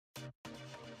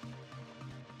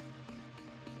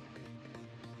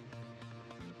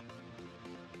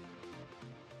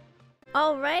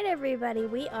Alright everybody,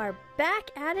 we are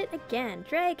back at it again,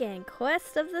 Dragon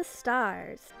Quest of the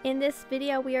Stars. In this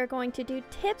video we are going to do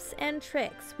tips and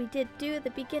tricks. We did do the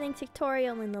beginning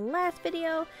tutorial in the last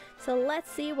video, so let's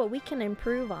see what we can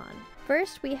improve on.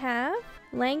 First we have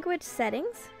language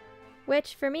settings,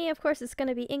 which for me of course is going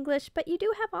to be English, but you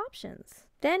do have options.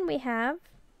 Then we have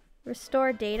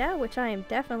restore data, which I am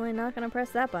definitely not going to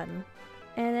press that button.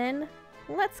 And then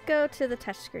let's go to the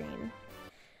touchscreen.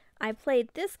 I played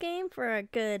this game for a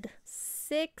good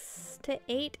 6 to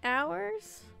 8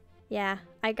 hours. Yeah,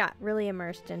 I got really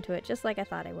immersed into it, just like I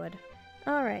thought I would.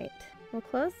 Alright, we'll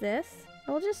close this.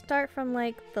 We'll just start from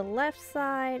like the left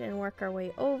side and work our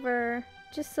way over,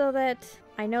 just so that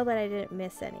I know that I didn't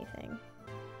miss anything.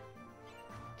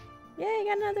 Yay, I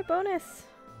got another bonus!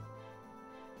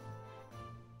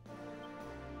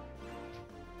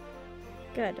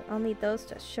 Good, I'll need those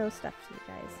to show stuff to you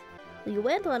guys. You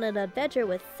went on an adventure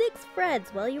with 6 friends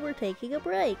while you were taking a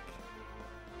break.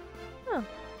 Oh,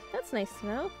 that's nice to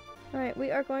know. Alright, we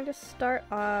are going to start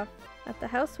off at the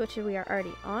house, which we are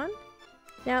already on.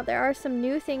 Now, there are some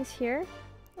new things here.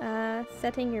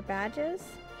 Setting your badges.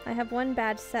 I have one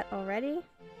badge set already,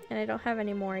 and I don't have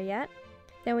any more yet.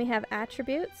 Then we have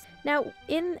attributes. Now,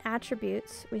 in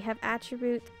attributes, we have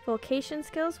attribute vocation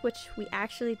skills, which we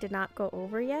actually did not go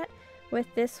over yet. With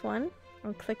this one,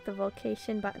 I'll click the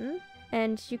vocation button.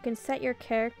 And you can set your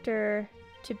character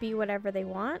to be whatever they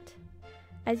want.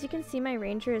 As you can see, my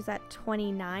ranger is at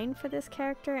 29 for this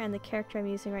character, and the character I'm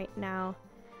using right now,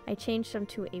 I changed him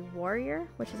to a warrior,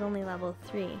 which is only level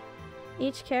 3.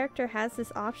 Each character has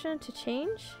this option to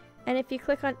change, and if you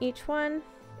click on each one,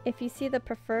 if you see the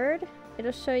preferred,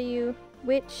 it'll show you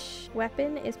which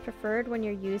weapon is preferred when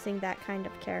you're using that kind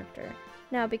of character.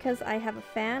 Now, because I have a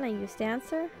fan, I use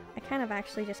dancer. I kind of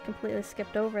actually just completely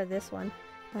skipped over this one.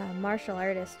 Martial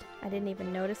artist. I didn't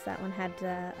even notice that one had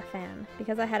a fan.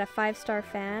 Because I had a 5-star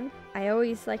fan, I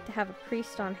always like to have a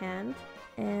priest on hand.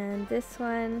 And this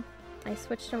one, I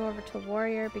switched him over to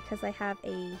warrior because I have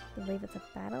I believe it's a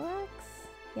battle axe?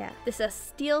 Yeah, this is a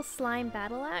steel slime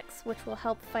battle axe, which will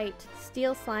help fight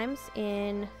steel slimes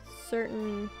in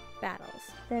certain battles.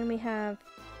 Then we have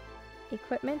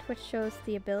equipment, which shows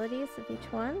the abilities of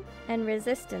each one, and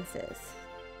resistances.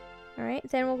 Alright,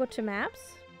 then we'll go to maps.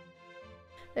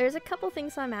 There's a couple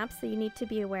things on maps that you need to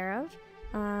be aware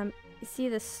of. You see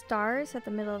the stars at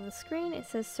the middle of the screen. It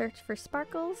says search for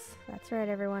sparkles. That's right,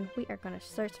 everyone. We are going to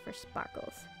search for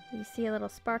sparkles. You see a little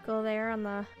sparkle there on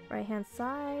the right hand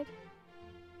side.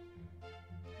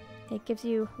 It gives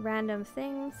you random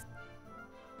things.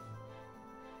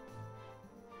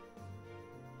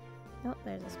 Oh,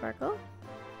 there's a sparkle.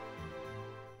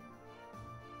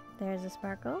 There's a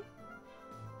sparkle.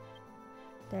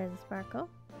 There's a sparkle.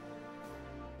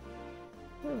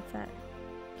 Ooh, what's that?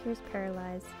 Appears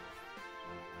paralyzed.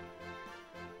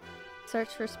 Search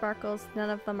for sparkles.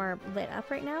 None of them are lit up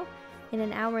right now. In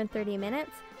an hour and 30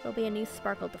 minutes, there'll be a new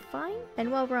sparkle to find.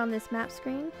 And while we're on this map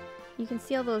screen, you can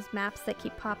see all those maps that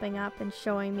keep popping up and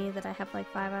showing me that I have like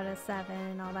 5 out of 7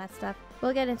 and all that stuff.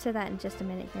 We'll get into that in just a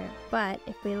minute here. But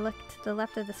if we look to the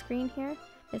left of the screen here,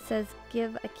 it says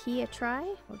give a key a try.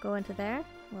 We'll go into there.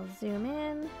 We'll zoom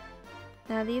in.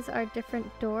 Now these are different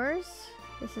doors.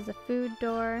 This is a food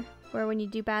door, where when you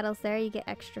do battles there, you get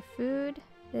extra food.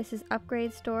 This is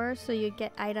upgrade store, so you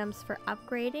get items for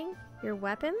upgrading your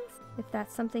weapons, if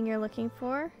that's something you're looking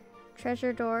for.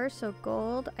 Treasure door, so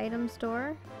gold, items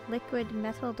door, liquid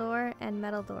metal door, and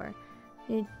metal door.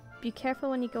 You be careful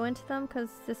when you go into them, because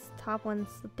this top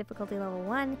one's difficulty level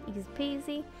 1, easy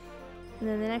peasy. And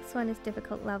then the next one is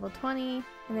difficult level 20,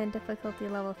 and then difficulty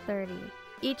level 30.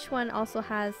 Each one also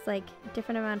has like a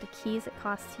different amount of keys it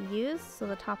costs to use. So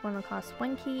the top one will cost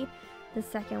 1 key, the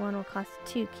second one will cost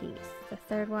 2 keys, the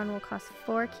third one will cost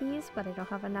 4 keys, but I don't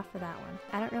have enough for that one.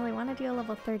 I don't really want to do a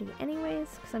level 30 anyways,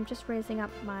 because I'm just raising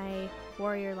up my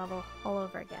warrior level all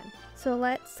over again. So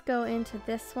let's go into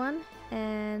this one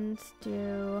and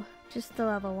do just the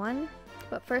level 1.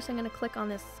 But first I'm going to click on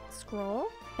this scroll,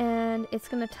 and it's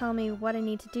going to tell me what I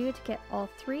need to do to get all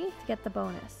 3 to get the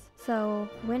bonus. So,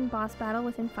 win boss battle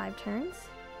within 5 turns,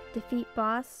 defeat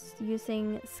boss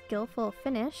using skillful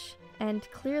finish, and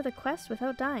clear the quest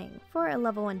without dying for a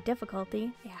level 1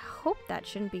 difficulty. Yeah, I hope that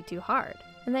shouldn't be too hard.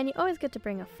 And then you always get to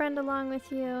bring a friend along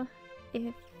with you.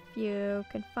 If you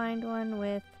could find one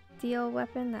with steel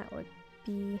weapon, that would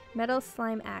be metal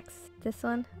slime axe. This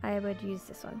one, I would use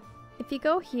this one. If you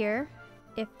go here,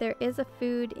 if there is a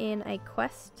food in a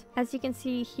quest, as you can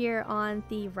see here on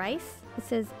the rice, it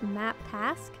says map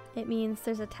task. It means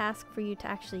there's a task for you to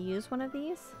actually use one of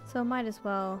these. So might as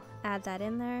well add that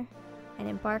in there and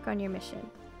embark on your mission.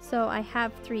 So I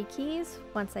have 3 keys.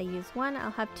 Once I use one,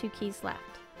 I'll have 2 keys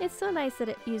left. It's so nice that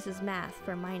it uses math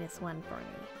for -1 for me.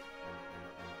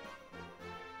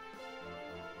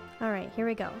 Alright, here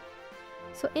we go.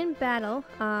 So in battle,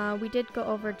 we did go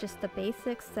over just the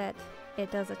basics, that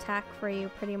it does attack for you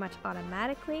pretty much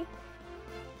automatically.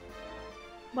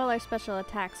 While our special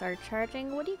attacks are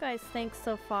charging, what do you guys think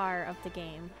so far of the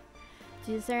game?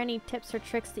 Is there any tips or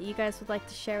tricks that you guys would like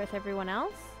to share with everyone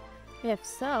else? If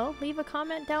so, leave a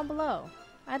comment down below.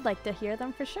 I'd like to hear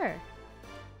them for sure.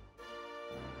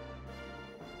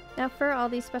 Now for all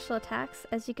these special attacks,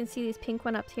 as you can see these pink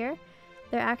one up here,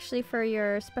 they're actually for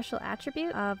your special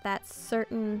attribute of that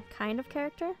certain kind of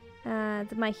character.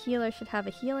 My healer should have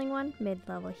a healing one,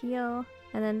 mid-level heal.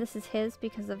 And then this is his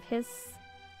because of his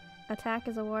attack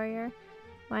as a warrior.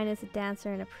 Mine is a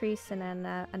dancer and a priest and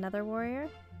then another warrior.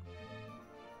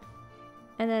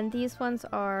 And then these ones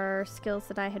are skills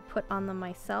that I had put on them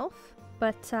myself.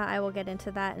 But I will get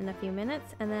into that in a few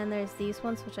minutes. And then there's these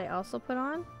ones which I also put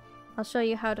on. I'll show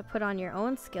you how to put on your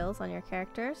own skills on your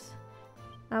characters.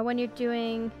 When you're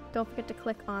doing, don't forget to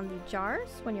click on the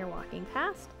jars when you're walking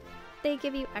past. They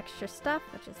give you extra stuff,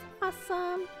 which is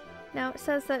awesome. Now it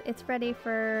says that it's ready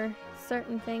for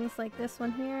certain things like this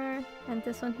one here and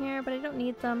this one here, but I don't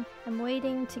need them. I'm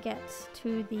waiting to get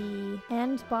to the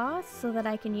end boss so that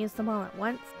I can use them all at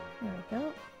once. There we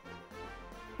go.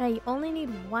 Now you only need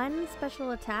one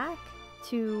special attack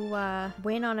to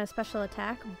win on a special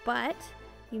attack, but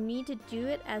you need to do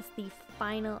it as the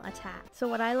final attack. So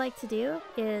what I like to do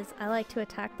is I like to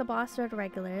attack the boss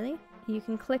regularly. You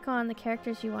can click on the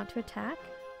characters you want to attack.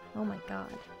 Oh my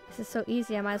god. This is so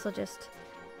easy, I might as well just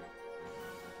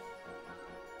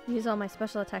use all my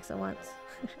special attacks at once.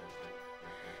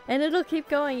 And it'll keep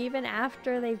going even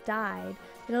after they've died.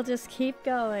 It'll just keep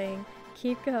going,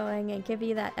 and give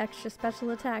you that extra special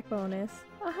attack bonus.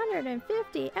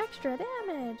 150 extra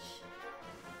damage!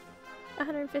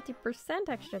 150%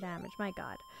 extra damage, my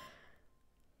god.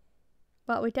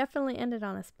 But we definitely ended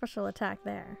on a special attack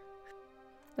there.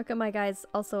 Look at my guys,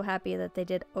 also happy that they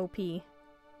did OP.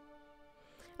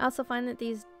 I also find that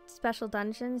these special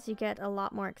dungeons, you get a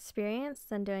lot more experience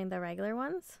than doing the regular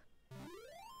ones.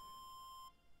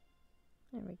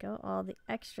 There we go, all the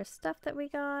extra stuff that we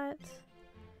got.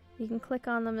 You can click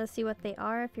on them to see what they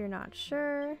are if you're not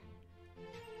sure.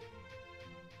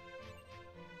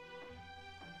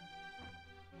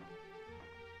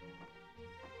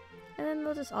 And then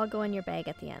they'll just all go in your bag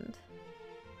at the end.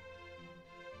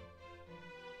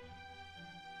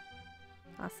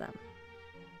 Awesome.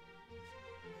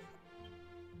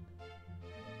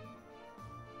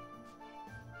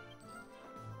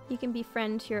 You can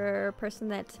befriend your person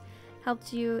that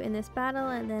helped you in this battle,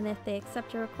 and then if they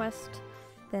accept your request,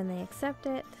 then they accept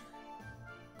it.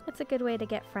 It's a good way to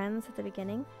get friends at the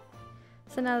beginning.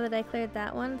 So now that I cleared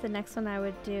that one, the next one I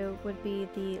would do would be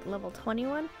the level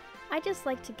 21. I just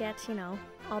like to get, you know,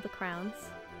 all the crowns.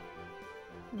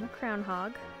 I'm a crown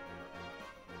hog.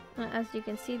 As you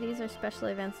can see, these are special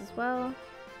events as well.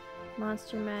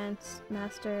 Monster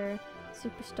Master,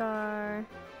 Superstar.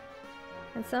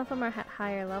 And some of them are at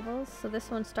higher levels. So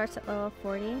this one starts at level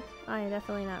 40. I'm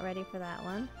definitely not ready for that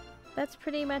one. That's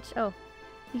pretty much... Oh,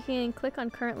 you can click on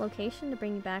current location to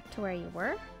bring you back to where you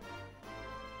were.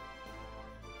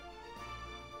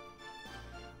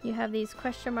 You have these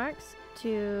question marks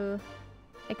to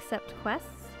accept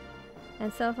quests,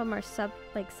 and some of them are side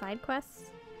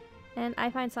quests, and I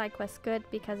find side quests good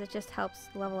because it just helps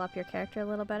level up your character a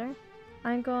little better.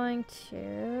 I'm going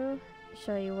to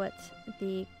show you what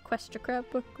the Questacrab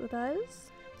book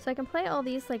does. So I can play all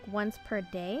these like once per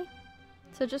day,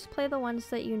 so just play the ones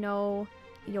that you know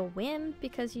you'll win,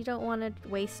 because you don't want to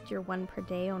waste your one per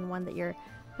day on one that you're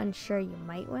unsure you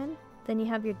might win. Then you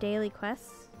have your daily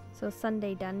quests, so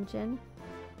Sunday Dungeon,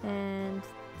 and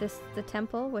the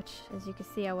temple, which as you can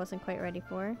see I wasn't quite ready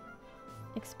for.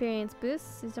 Experience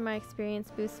boosts, these are my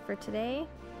experience boosts for today.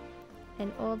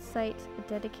 An old site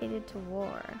dedicated to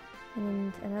war.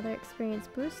 And another experience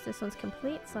boost, this one's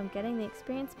complete, so I'm getting the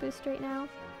experience boost right now.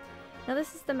 Now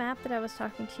this is the map that I was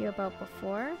talking to you about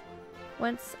before.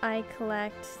 Once I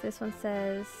collect, this one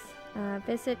says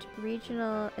visit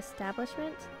regional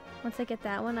establishment. Once I get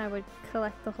that one, I would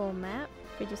collect the whole map.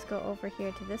 If we just go over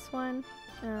here to this one,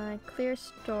 clear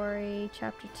story,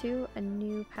 chapter 2, a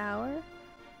new power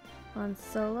on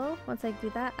solo. Once I do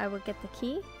that, I will get the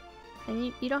key.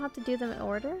 And you don't have to do them in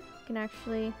order. You can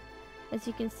actually, as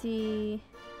you can see,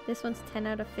 this one's 10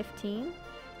 out of 15.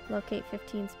 Locate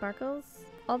 15 sparkles.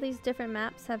 All these different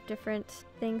maps have different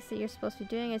things that you're supposed to be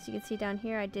doing. As you can see down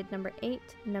here, I did number 8,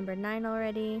 number 9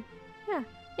 already. Yeah,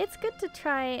 It's good to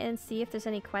try and see if there's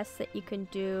any quests that you can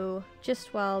do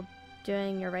just while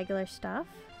doing your regular stuff.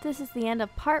 This is the end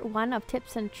of part 1 of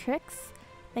tips and tricks.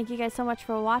 Thank you guys so much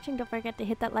for watching. Don't forget to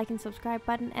hit that like and subscribe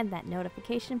button and that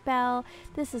notification bell.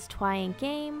 This is Twy in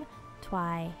Game.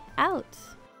 Twy out.